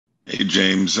Hey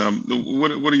James,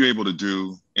 what are you able to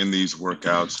do in these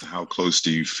workouts? How close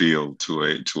do you feel to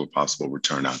a possible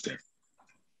return out there?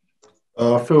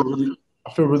 I feel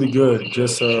really good.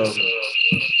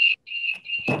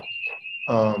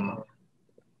 Um,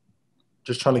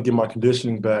 just trying to get my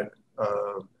conditioning back.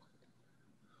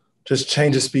 Just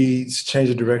change the speeds, change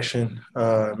the direction,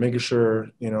 making sure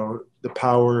the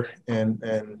power and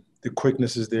the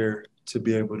quickness is there to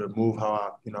be able to move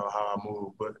how I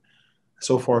move. But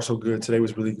so far so good. Today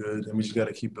was really good, and we just got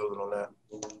to keep building on that.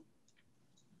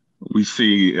 We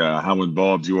see how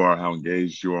involved you are, how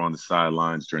engaged you are on the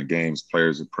sidelines during games.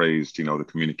 Players have praised, the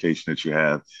communication that you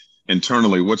have.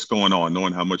 Internally, what's going on?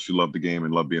 Knowing how much you love the game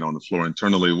and love being on the floor.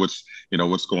 Internally, what's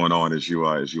going on as you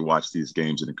watch these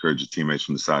games and encourage your teammates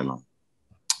from the sideline?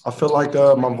 I feel like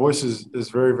my voice is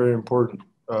very very important,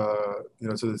 to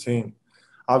the team.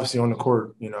 Obviously on the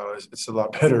court, it's a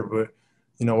lot better, but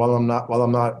while I'm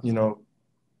not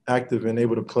active and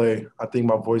able to play, I think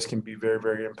my voice can be very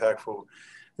very impactful.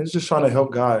 It's just trying to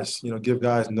help guys, give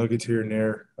guys nuggets here and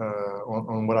there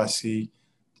on what I see,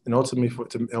 and ultimately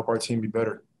to help our team be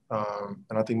better.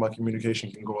 And I think my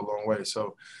communication can go a long way.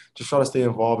 So just try to stay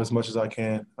involved as much as I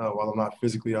can while I'm not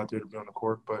physically out there to be on the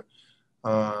court. But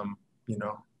um, you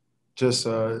know, just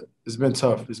it's been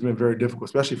tough. It's been very difficult,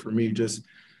 especially for me, just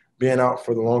being out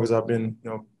for the longest I've been,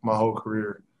 my whole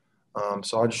career.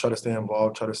 So I just try to stay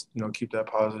involved, try to keep that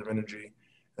positive energy,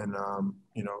 and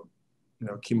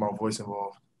keep my voice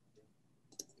involved.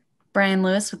 Brian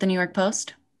Lewis with the New York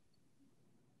Post.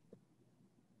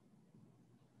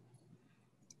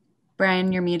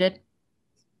 Brian, you're muted.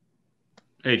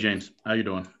 Hey, James. How you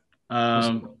doing?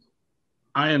 I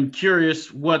am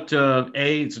curious what,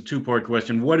 it's a two-part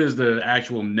question. What is the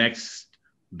actual next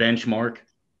benchmark,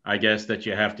 I guess, that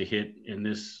you have to hit in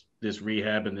this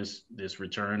rehab and this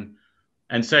return?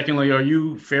 And secondly, are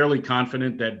you fairly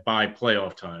confident that by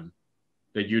playoff time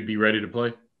that you'd be ready to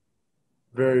play?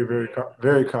 Very, very,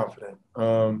 very confident.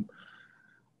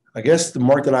 I guess the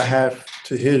mark that I have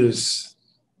to hit is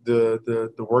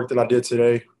the work that I did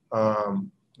today. I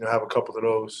have a couple of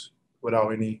those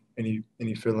without any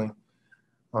feeling,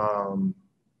 and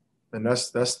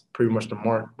that's pretty much the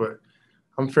mark. But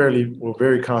I'm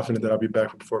very confident that I'll be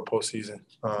back before postseason.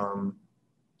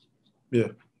 Yeah.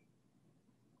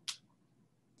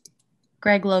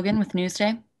 Greg Logan with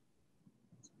Newsday.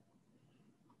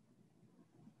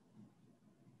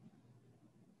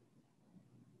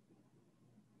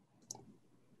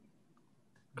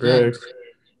 Greg.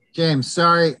 James,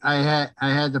 sorry, I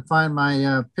had to find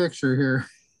my picture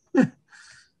here.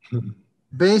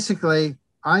 Basically,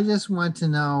 I just want to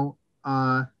know,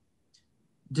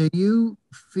 do you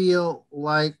feel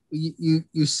like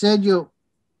you said you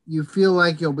feel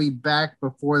like you'll be back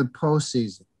before the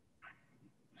postseason?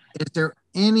 Is there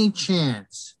any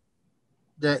chance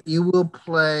that you will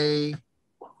play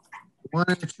one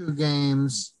or two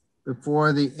games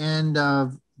before the end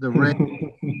of the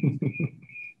regular?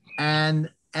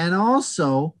 And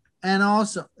also,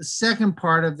 the second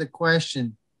part of the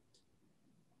question,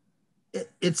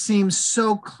 it seems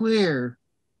so clear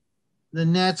the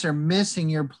Nets are missing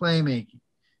your playmaking.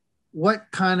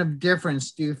 What kind of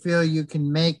difference do you feel you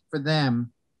can make for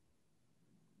them,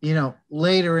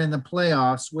 later in the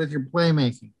playoffs with your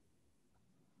playmaking?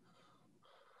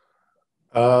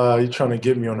 You're trying to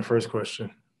get me on the first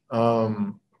question.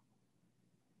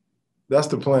 That's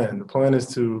the plan. The plan is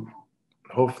to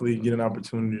hopefully get an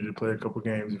opportunity to play a couple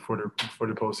games before the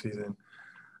postseason.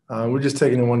 We're just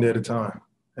taking it one day at a time,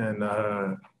 and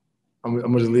I'm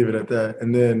gonna just leave it at that.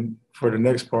 And then for the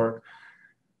next part,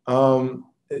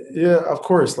 yeah, of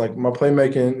course, like my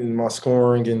playmaking and my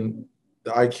scoring and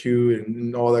the IQ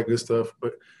and all that good stuff.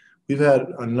 But we've had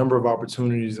a number of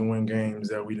opportunities to win games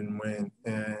that we didn't win,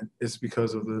 and it's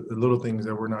because of the little things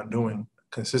that we're not doing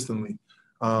consistently,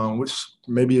 which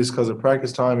maybe is because of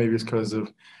practice time, maybe it's because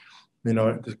of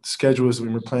the schedules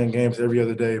when we're playing games every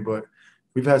other day. But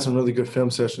we've had some really good film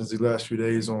sessions the last few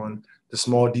days on the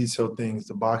small detailed things,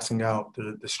 the boxing out,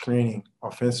 the screening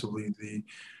offensively,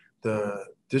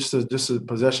 just the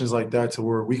possessions like that to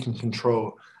where we can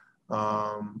control.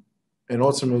 And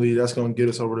ultimately, that's going to get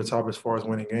us over the top as far as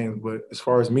winning games. But as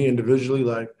far as me individually,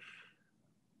 like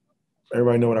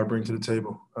everybody know what I bring to the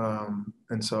table,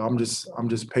 and so I'm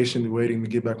just patiently waiting to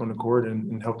get back on the court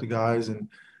and help the guys and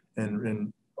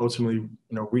ultimately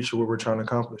reach what we're trying to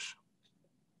accomplish.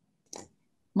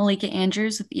 Malika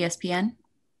Andrews with ESPN.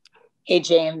 Hey,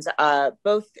 James.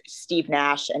 Both Steve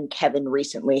Nash and Kevin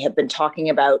recently have been talking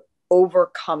about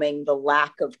overcoming the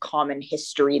lack of common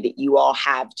history that you all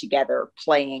have together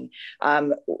playing.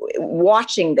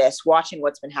 Watching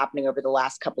what's been happening over the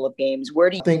last couple of games, where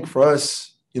do you think for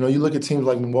us, you look at teams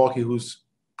like Milwaukee, who's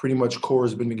pretty much core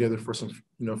has been together for some,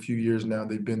 few years now.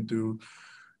 They've been through,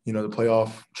 the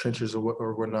playoff trenches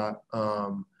or whatnot.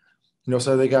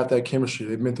 So they got that chemistry.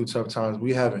 They've been through tough times.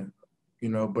 We haven't,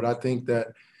 but I think that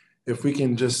if we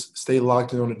can just stay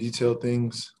locked in on the detailed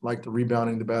things like the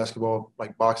rebounding, the basketball,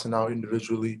 like boxing out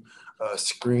individually,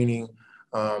 screening,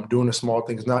 doing the small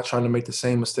things, not trying to make the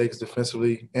same mistakes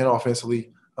defensively and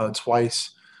offensively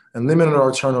twice, and limiting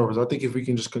our turnovers. I think if we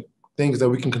can just things that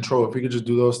we can control, if we can just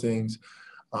do those things,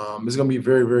 it's going to be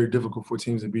very, very difficult for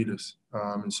teams to beat us.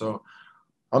 And so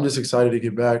I'm just excited to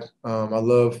get back. I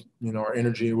love, our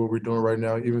energy and what we're doing right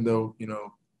now, even though,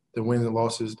 the wins and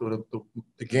losses,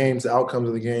 the games, the outcomes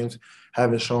of the games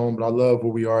haven't shown, but I love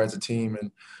where we are as a team.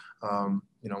 And,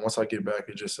 once I get back,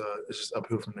 it's just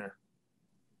uphill from there.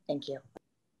 Thank you.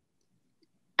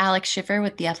 Alex Schiffer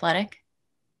with The Athletic.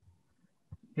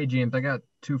 Hey, James, I got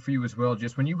two for you as well.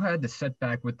 Just when you had the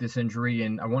setback with this injury,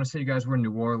 and I want to say you guys were in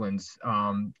New Orleans,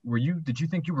 did you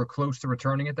think you were close to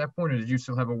returning at that point, or did you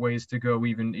still have a ways to go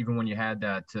even when you had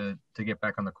that to get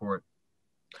back on the court?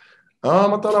 I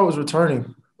thought I was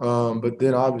returning, but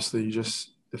then obviously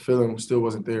the feeling still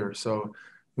wasn't there. So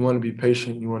you want to be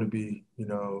patient. You want to be,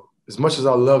 as much as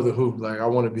I love the hoop, like I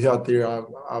want to be out there.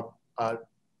 I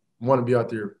want to be out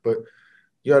there, but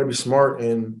you got to be smart.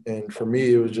 And for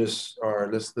me, it was just, all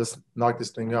right, let's knock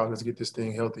this thing out. Let's get this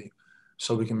thing healthy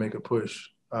so we can make a push.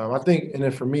 I think, and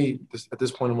then for me, at this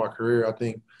point in my career, I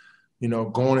think,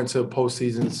 going into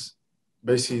postseasons,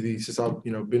 basically since I've,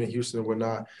 been in Houston and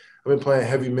whatnot, I've been playing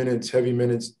heavy minutes,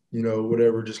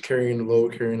 whatever, just carrying the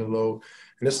load.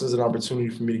 And this is an opportunity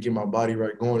for me to get my body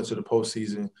right going into the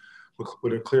postseason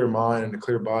with a clear mind and a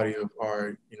clear body of, all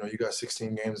right, you got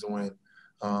 16 games to win.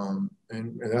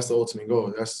 And that's the ultimate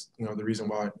goal. That's, the reason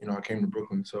why, I came to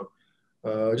Brooklyn. So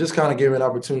just kind of gave me an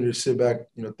opportunity to sit back,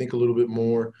 think a little bit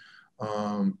more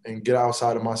and get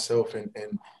outside of myself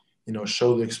and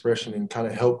show the expression and kind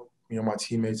of help, my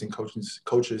teammates and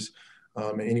coaches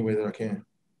in any way that I can.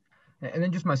 And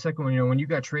then just my second one, when you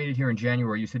got traded here in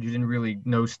January, you said you didn't really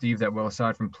know Steve that well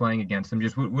aside from playing against him.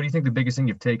 Just what do you think the biggest thing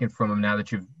you've taken from him now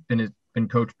that you've been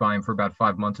coached by him for about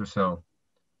 5 months or so?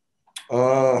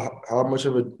 How much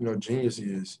of a genius he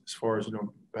is as far as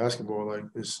basketball.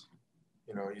 Like this,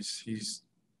 he's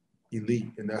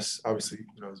elite, and that's obviously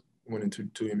winning two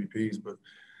MVPs. But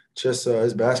just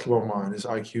his basketball mind, his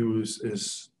IQ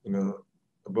is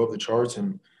above the charts,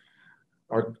 and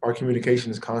our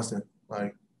communication is constant.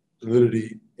 Like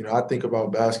literally, I think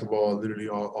about basketball literally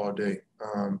all day.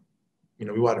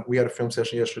 We had a film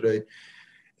session yesterday,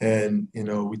 and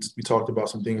we talked about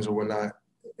some things or whatnot.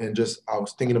 And just I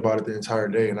was thinking about it the entire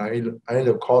day, and I ended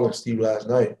up calling Steve last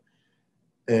night,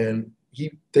 and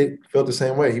he felt the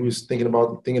same way. He was thinking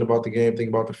about the game, thinking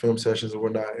about the film sessions and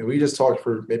whatnot, and we just talked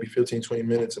for maybe 15, 20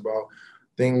 minutes about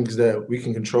things that we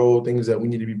can control, things that we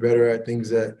need to be better at, things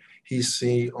that he's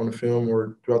seen on the film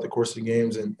or throughout the course of the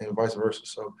games, and vice versa.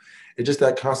 So it's just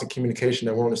that constant communication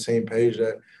that we're on the same page.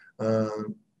 That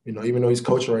even though he's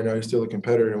coaching right now, he's still a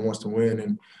competitor and wants to win,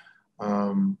 and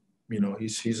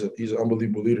he's an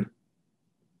unbelievable leader.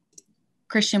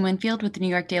 Christian Winfield with the New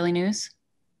York Daily News.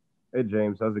 Hey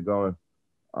James, how's it going?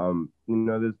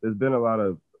 There's been a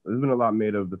lot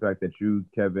made of the fact that you,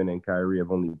 Kevin, and Kyrie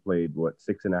have only played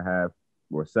 6.5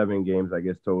 or 7 games, I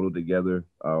guess, total together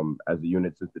as a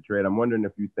unit since the trade. I'm wondering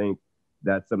if you think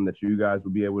that's something that you guys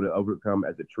will be able to overcome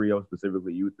as a trio,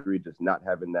 specifically you three, just not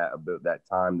having that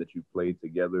time that you played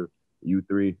together, you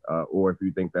three, or if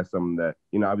you think that's something that,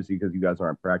 obviously because you guys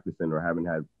aren't practicing or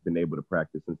haven't been able to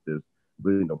practice since there's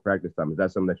really no practice time. Is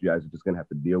that something that you guys are just going to have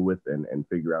to deal with and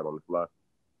figure out on the fly?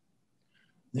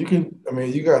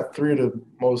 You got 3 of the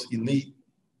most elite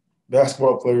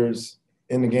basketball players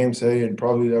in the game today, and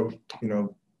probably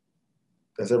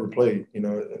that's ever played, in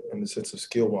the sense of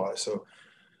skill-wise. So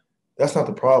that's not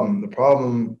the problem. The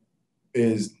problem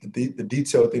is the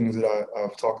detailed things that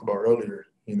I've talked about earlier,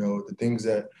 the things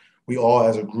that we all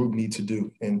as a group need to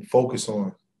do and focus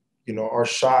on, our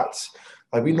shots.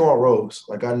 Like we know our roles.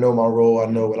 Like I know my role. I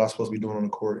know what I'm supposed to be doing on the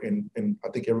court, and I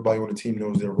think everybody on the team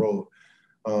knows their role.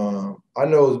 I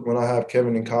know when I have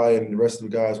Kevin and Kai and the rest of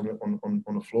the guys on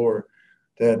the floor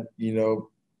that,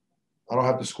 I don't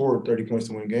have to score 30 points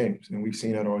to win games. And we've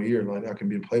seen that all year. Like I can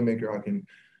be a playmaker. I can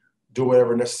do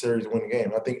whatever necessary to win the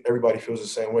game. I think everybody feels the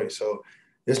same way. So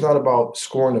it's not about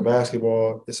scoring the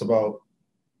basketball. It's about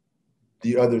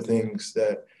the other things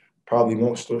that probably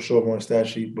won't still show up on a stat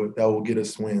sheet, but that will get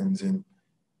us wins. And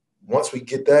once we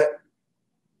get that,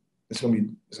 it's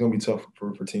gonna be tough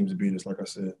for teams to beat us, like I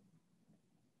said.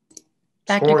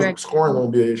 Scoring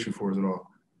won't be an issue for us at all.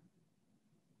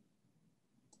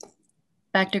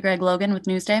 Back to Greg Logan with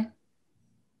Newsday.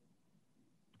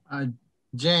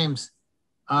 James,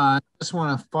 I just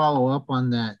want to follow up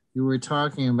on that. You were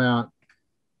talking about,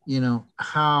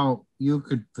 how you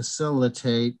could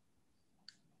facilitate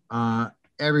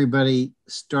everybody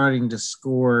starting to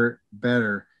score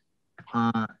better.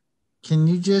 Can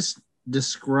you just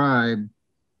describe,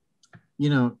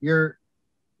 your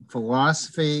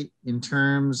philosophy in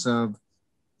terms of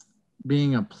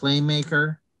being a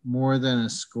playmaker more than a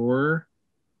scorer,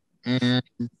 and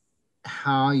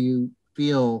how you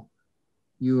feel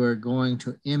you are going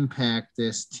to impact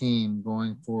this team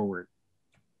going forward?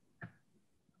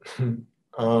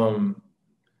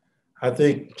 I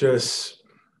think just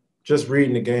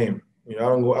reading the game. I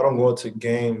don't go into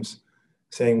games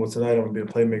saying, well, tonight I'm gonna be a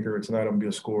playmaker or tonight I'm gonna be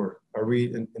a scorer. I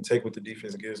read and take what the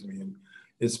defense gives me, and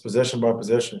it's possession by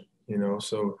possession.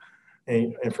 So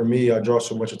and for me, I draw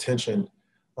so much attention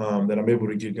that I'm able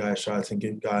to get guys shots and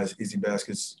get guys easy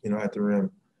baskets, at the rim.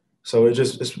 So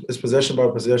it's possession by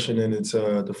possession, and it's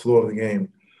the flow of the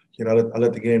game. I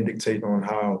let the game dictate on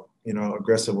how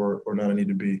aggressive or not I need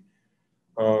to be.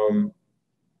 And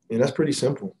that's pretty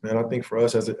simple, man. I think for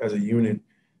us as a unit,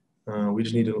 we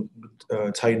just need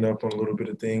to tighten up on a little bit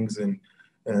of things, and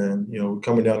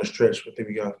coming down the stretch. I think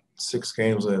we got 6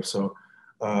 games left, so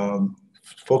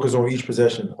focus on each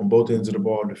possession on both ends of the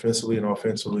ball, defensively and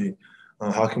offensively.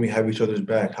 How can we have each other's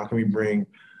back? How can we bring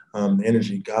the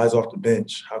energy? Guys off the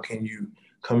bench, how can you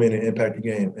come in and impact the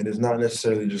game? And it's not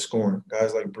necessarily just scoring.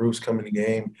 Guys like Bruce come in the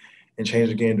game and change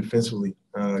the game defensively,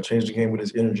 change the game with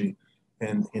his energy.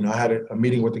 And, I had a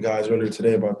meeting with the guys earlier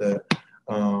today about that,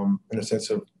 in the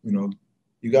sense of,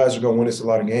 you guys are going to win us a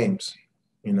lot of games.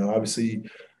 Obviously,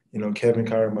 Kevin,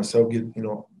 Kyrie, and myself get, a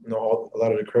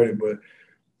lot of the credit, but,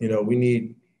 we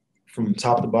need, from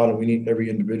top to bottom, we need every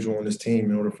individual on this team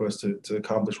in order for us to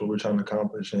accomplish what we're trying to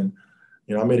accomplish. And,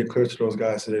 I made it clear to those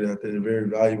guys today that they're very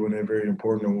valuable and they're very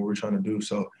important in what we're trying to do.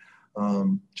 So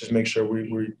just make sure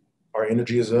our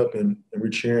energy is up and we're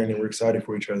cheering and we're excited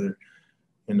for each other,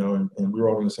 and we're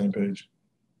all on the same page.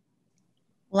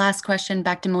 Last question,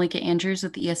 back to Malika Andrews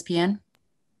with ESPN.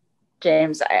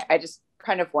 James, I just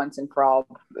kind of once and for all,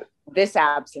 this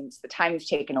absence, the time you've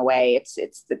taken away,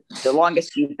 it's the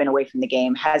longest you've been away from the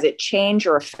game. Has it changed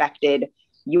or affected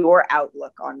your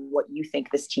outlook on what you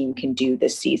think this team can do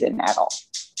this season at all?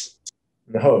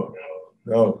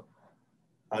 No.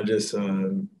 I just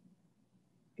no.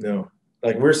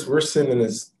 Like we're sitting in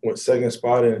this second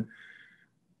spot, and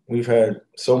we've had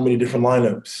so many different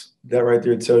lineups. That right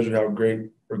there tells you how great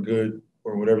or good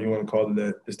or whatever you want to call it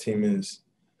that this team is.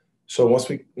 So once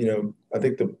we, I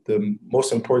think the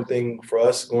most important thing for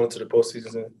us going into the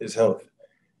postseason is health.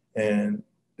 And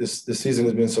this season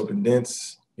has been so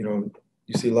condensed.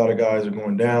 You see a lot of guys are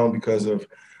going down because of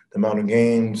the amount of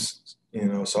games.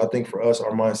 So I think for us,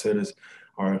 our mindset is,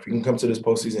 all right, if we can come to this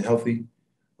postseason healthy,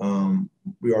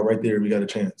 we are right there. We got a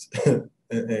chance,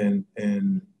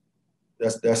 and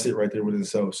that's it right there within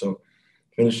itself. So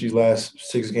finish these last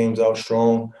 6 games out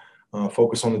strong.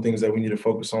 Focus on the things that we need to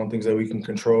focus on, things that we can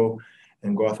control,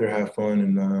 and go out there, have fun,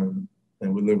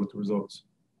 and we live with the results.